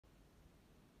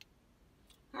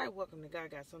Hi, welcome to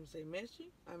God Got Something to Say Ministry.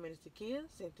 I'm Minister Kia,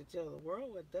 sent to tell the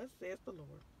world what thus says the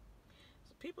Lord.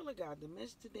 So, people of God, the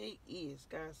message today is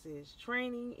God says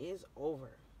training is over.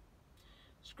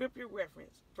 Scripture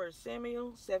reference 1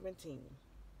 Samuel 17.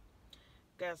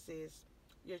 God says,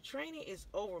 your training is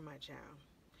over, my child.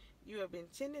 You have been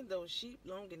tending those sheep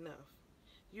long enough.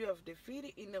 You have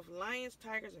defeated enough lions,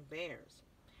 tigers, and bears.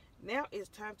 Now it's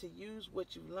time to use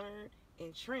what you've learned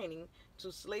in training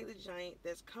to slay the giant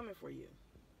that's coming for you.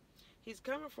 He's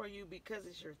coming for you because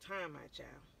it's your time, my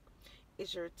child.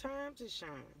 It's your time to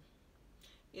shine.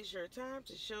 It's your time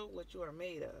to show what you are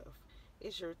made of.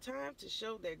 It's your time to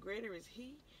show that greater is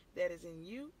He that is in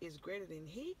you is greater than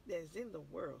he that is in the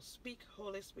world. Speak,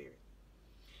 Holy Spirit.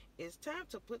 It's time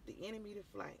to put the enemy to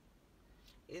flight.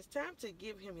 It's time to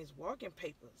give him his walking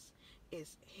papers.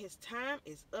 His time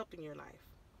is up in your life.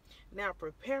 Now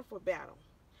prepare for battle.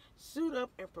 Suit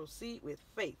up and proceed with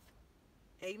faith.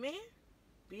 Amen.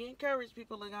 Be encouraged,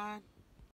 people of God.